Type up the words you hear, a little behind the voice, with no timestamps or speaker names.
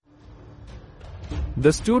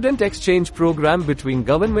The student exchange program between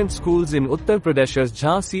government schools in Uttar Pradesh's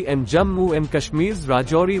Jhansi and Jammu and Kashmir's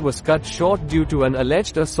Rajouri was cut short due to an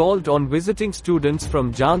alleged assault on visiting students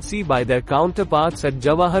from Jhansi by their counterparts at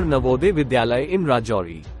Jawahar Navodaya Vidyalayas in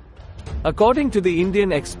Rajouri. According to the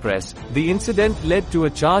Indian Express, the incident led to a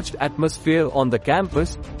charged atmosphere on the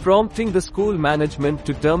campus, prompting the school management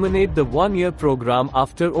to terminate the one-year program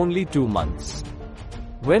after only 2 months.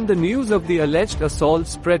 When the news of the alleged assault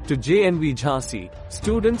spread to JNV Jhansi,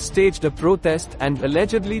 students staged a protest and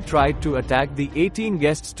allegedly tried to attack the 18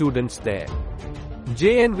 guest students there.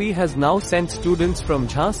 JNV has now sent students from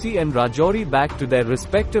Jhansi and Rajouri back to their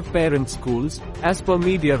respective parent schools, as per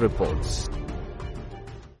media reports.